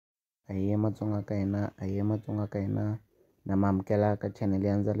ahiye matsonga ka hina na mamukela ka channel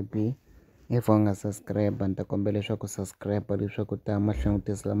ya Ndzali B. If u nga subscribe ni ta kombela leswaku subscribe leswaku ta mahlweni ku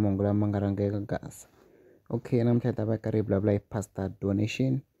tisela mahungu lama nga rhangeka gasa. Okay, namuntlha ta va karhi hi vulavula hi pastor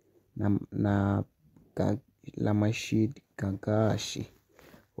donation na Gagash.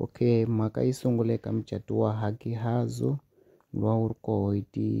 Okay, mhaka yi sungule ka mcatu wa hagihazo lowa wu ri koho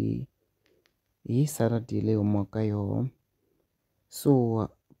hi Saturday leyi humaka yoho. So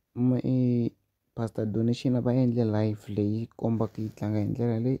pastor donation va endle live leyi kombaka yi tlanga hi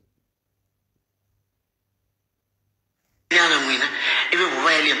ndlela leyi n'wina ivi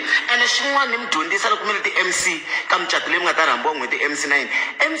huva yaleyo ene xin'wana ni mi dyondzisa loko mi ri ti-MC ka mucato leyi mi nga ta rhambiwa n'hweti MC9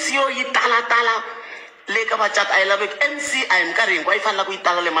 MC yo yi talatala le ka vacati a yi laveki MC a hi minkarhi hinkwayo yi fanele ku yi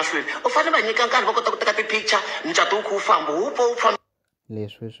tala le mahlweni u fanele va nyika nkarhi va kota ku teka ti-picture mucato wu kha wu famba wu famba.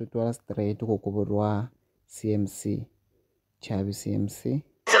 Leswi swi twala straight ku vuriwa CMC Chavi CMC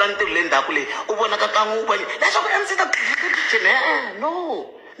sela ntirho le ndzhaku leyi u vonaka kan'we u vona leswaku MC ta no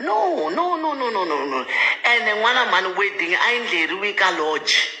ene n'wana mhani wedding a yi endleriwi ka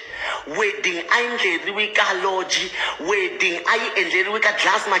lodge wedding a yi endleriwi ka lodge wedding a yi endleriwi ka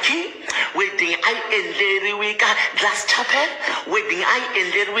glass marquee wedding a yi endleriwi ka glass chapel wedding a yi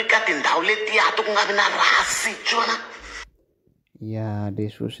endleriwi ka tindhawu letiya to ku nga vi na rasi swona ya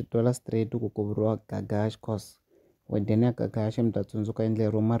leswi swi twala straight ku vuriwa Gagash cause wedding ya Gagash mi ta tsundzuka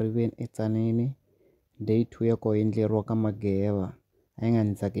endleriwa Mariveni eTzaneni. Day 2 ya koho endleriwa ka Mageva a yi nga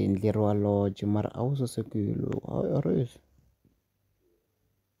ni tsaki endleriwa lodge mara a wu sasekile arisi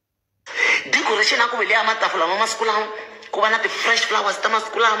decoration a ku vele ya matafula ma masiku lama ku va na ti-fresh flowers ta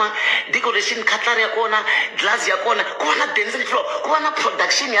masiku lama decoration cutlery ya kona glass ya kona ku va na dancing floor ku va na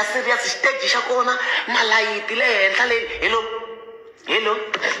production ya serious stage xa kona malayiti le henhla le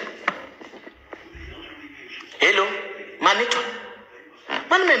hello manito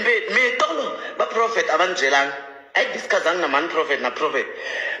mani me tolo va prophet a va ni byelanga a yi discussanga na mani prophet na prophet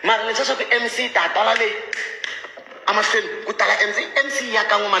mara leswi swa ku MC ta tala leyi amahlweni ku tala MC ya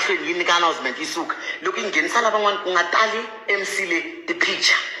kan'we mahlweni yi nyika announcement yi suka loko yi nghenisa lavan'wana ku nga tali MC le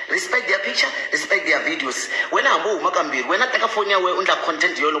ti-picture respect their picture respect their videos wena hambi u huma kambirhi wena teka foni ya wena u ndla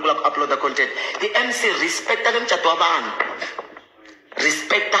content yo loko u lava ku uploada content ti-MC respecta le mucato wa vanhu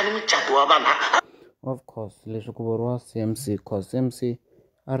respecta ni mucato wa vanhu. Of course leswi ku vuriwa CMC cause CMC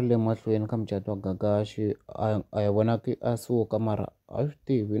a ri le mahlweni ka mucato wa Gagash a hi vonaki a suka mara a swi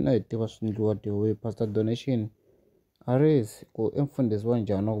tivi na hi tiva swi endliwa tihoyi pastor donation arisi ku emfundhisiwa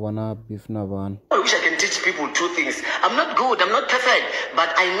njhani ku va na beef na vanhu. I wish I can teach people two things. I'm not good, I'm not perfect, but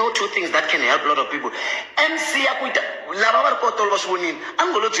I know two things that can help a lot of people. MC ya kuita lava va ri koho tolo va swi vonini a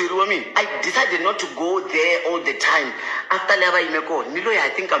ni ngo lo byeriwa mina I decided not to go there all the time after leyi a va yime koho ni loyi I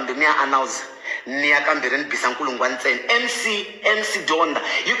think kambe ni ya announce ni ya kambirhi ni bisa nkulungwana ntsena MC Donda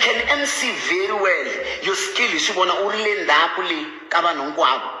you can MC very well your skill hi swi vona u ri le ndzhaku leyi ka vanhu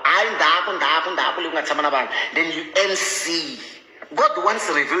hinkwavo hayi ndhaku leyi ku nga tshama na vanhu then you MC. God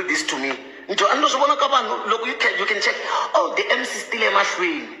once revealed this to me nto a ni lo swi vona ka vanhu loko you can check oh the MC still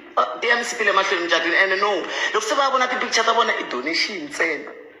emahlweni the MC still emahlweni mucatweni and no loko se va vona ti-picture ta vona i donation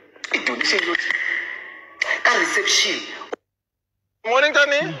ntsena i donation yo ka reception morning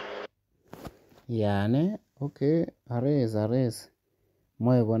tani yani okay arisi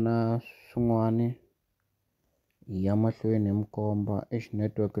mo hi vona swin'wani hi ya mahlweni hi mukomba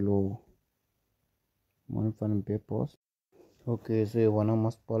network lowu moni fane purpose. Okay, so hi vona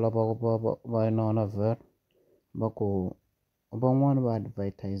masipala va na vet va ku van'wani va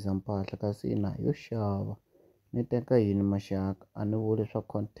advertise mpahla kasi na yo xava ni teka yini maxaka a ni vuli swa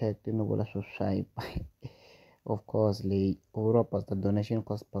contact ni vula swo swipe of course leyi ku vuriwa pastor donation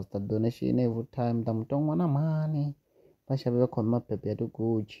cause pastor donation every time ta muti n'wana mani va xave va khome maphepha ya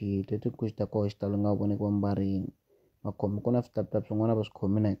ti-Gucci leti-Gucci ta koho xitalo nga voneki va mbarini va khomi ku na switaputapa swin'wana va swi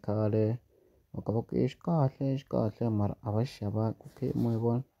khomi na hi khale va ka va ku xi kahle mara a va xi xavaka. Okay mo hi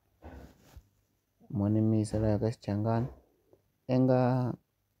vona mo ni mi yisela ya ka Xichangani i nga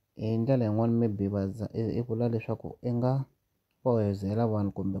hi ndlela yin'wana maybe i vula leswaku i nga bohezela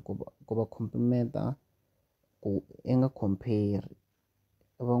vanhu kumbe ku va compliment-a ku i nga compare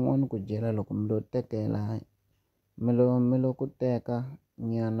van'wani ku byela loko mi lo tekela mi lo ku teka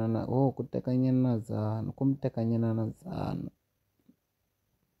nyana na ku teka nyana dzana ku mi teka nyana na dzana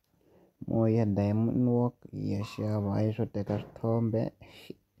mo ya diamond work ya xava hayi swo teka swithombe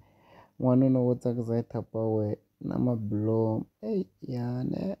n'wanuna wo tsakisa hi Tupperware na mabulomu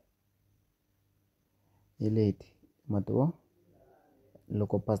yani hi leti ma ti vo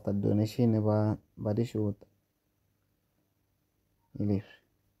loko pastor donation va ti xuta hi leswi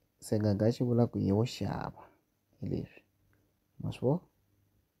se Gagash vula ku hi wo xava hi leswi ma swi vo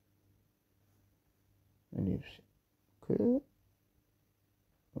Okay.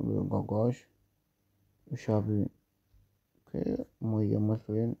 Gagash Chavi. Okay, moya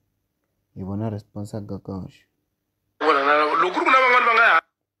mahlweni hi vona response ya Gagash. Loko ku na van'wana va nga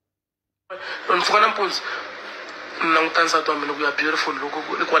ni pfuka nampundzu ni languta nsati wa mina ku ya beautiful loko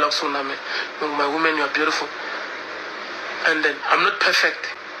i kwala kusuhi na mina my woman you are beautiful and then I'm not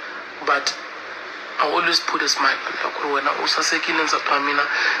perfect but I always put a smile on ku ri wena u sasekile nsati wa mina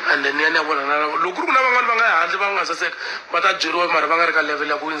and then yani ya vona na loko ku na van'wana va nga handle va nga saseka va ta byeriwa mara va nga ri ka level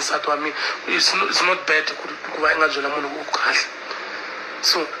ya ku nsati wa mina it's not bad ku va i nga byela munhu u kahle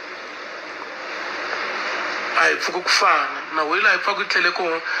so a hi pfuki ku fana na wena a hi pfuka ku tlhele ko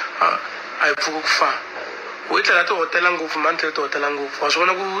a hi pfuki ku fana we tlela tihotela ngopfu mani tlhela tihotela ngopfu wa swi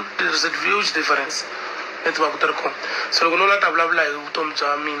vona ku there's a huge difference leti va ku ti ri kona so loko no la ta vulavula hi vutomi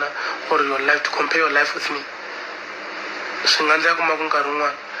bya mina or your life to compare your life with me swi nga endleka kuma ku nkarhi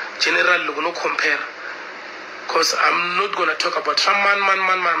wun'wana generally loko no compare because I'm not gonna talk about some man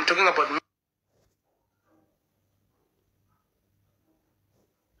I'm talking about me.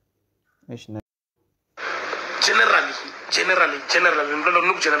 Generally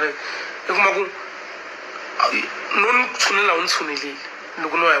ni ku generally i kuma ku no ni tshunela u ni tshunelile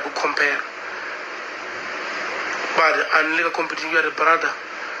loko no ya ku compare but a ni le ka competition ya brother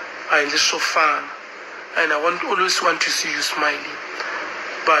a endle swo fana and I always want to see you smiling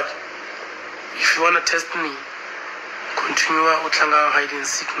but if you want to test me continue u tlanga hide and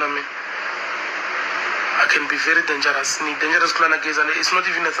seek na mina I can be very dangerous ni dangerous kulana geza it's not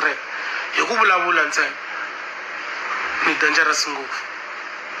even a threat hi ku vulavula ntsena ni dangerous ngopfu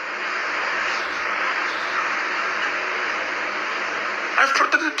I've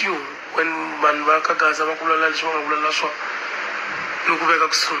protected you when vanhu va kagaza va kulala leswi va nga vulavula swona ni ku veka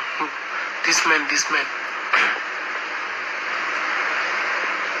kusuhi this man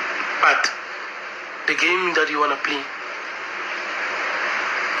but the game that you want to play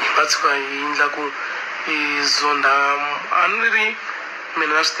hi nga tshuka hi endla ku hi zonda a ni ri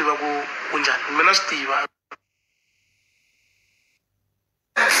mina na swi tiva ku njhani mina swi tiva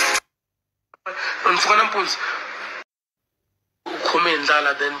ni pfuka nampundzu u khome hi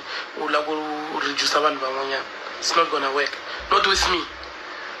ndlala then u lava ku reduce vanhu van'wanyana it's not gonna work not with me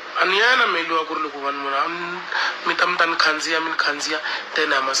a ni yana meliwa ku ri loko vanhu munhu mi ta ni khandziya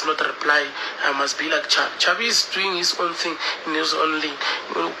then I must not reply I must be like Chavi is doing his own thing in his own lane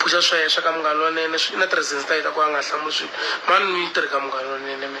u phusha swa yena swa ka munghana lonene swi na ti-reasons ta yita ku a nga hlamuli swilo mani ni yi tirhi ka munghana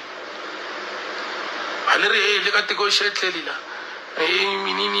lonene me a ni ri le ka tiko xe tleli la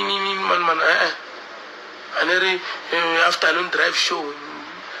minini mani a ni ri afternoon drive show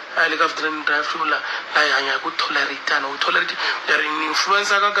a le ka afternoon drive show la hi hanya ku toleratana u tolerate you are an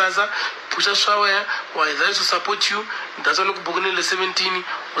influencer ka gaza phusha swa wena wa is there to support you that's why ku bukune le 17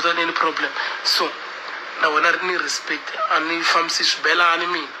 without any problem so na wena ri ni respect ani famsi swibelani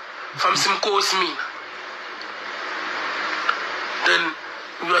mina famsi mkosi mina then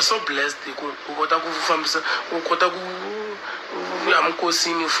you are so blessed ku kota ku fambisa u kota ku ya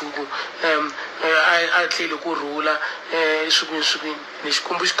mkosini fuku a tlhele ku rhula swikwini ni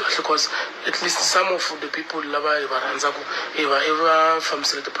xikombo xi kahle cause at least some of the people lava hi va rhandzaku hi va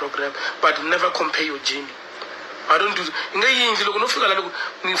fambisile the program but never compare your journey I don't do i nga yindli loko no fika la loko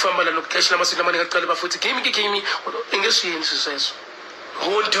ni famba la loko cash la masiku lama ni nga qale va futhi game i nge swi endli sweswo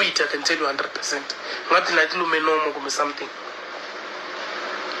won't do it I can tell you 100% ngati na tilume nomo kumbe something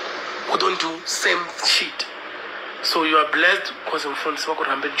we don't do same shit so you are blessed because mfundisi wa ku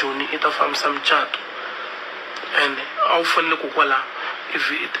rhambe joni i ta fambisa mcatu and a wu fanele ku kwala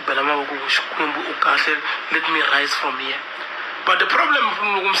if it bela mavoko ku xikwembu u kahle let me rise from here but the problem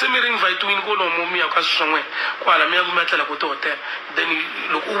loko mi se mi ri invite-wini kolomo mi ya ka swi swa n'wena kwala mi ya ku mi ya tlela ku tihotela then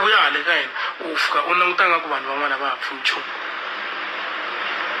loko u vuya hale ka yena u fika u langutanga ku vanhu van'wana va ha pfuni nchumu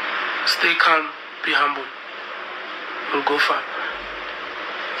stay calm be humble will go far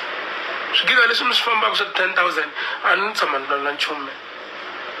swigida leswi mi swi fambaka swa 10,000 a ni tshama ni lwela nchumu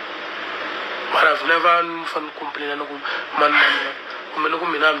but I've never fun complain loko mani kumbe loko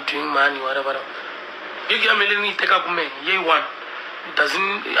mina I'm doing money whatever gig ya mele ni yi teka kumene ye one it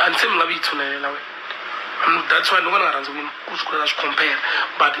doesn't until mi nga vi yi tshunelela wena that's why loko ni nga rhandzi ku swi kota swi compare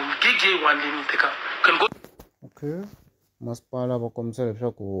but gig ye one leyi ni yi teka can go okay masipala va kombisa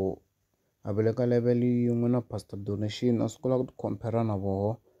leswaku a vele ka level yin'we na pastor donation a swi kula ku ti compare na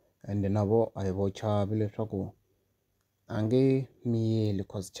voho and na vo a hi vo Chavi leswaku a nge miyeli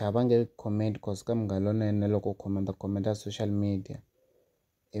cause Chavi a nge comment cause ka munghana lonene loko comment social media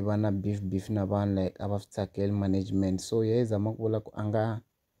i va na beef na vanhu like a va swi tsakeli management so ye zama ku vula ku a nga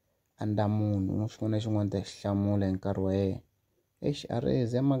andla munhu xin'wana na xin'wana ta xi hlamula hi nkarhi wa yena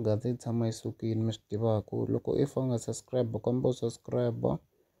areze ya magazeti yi tshama yi sukile mi swi tivaka loko if u nga subscribe kombela u subscribe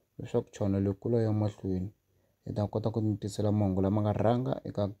leswaku channel yi kula ya mahlweni hi ta kota ku mi tisela mahungu lama nga rhanga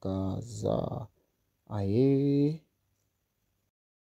eka gaza ahee.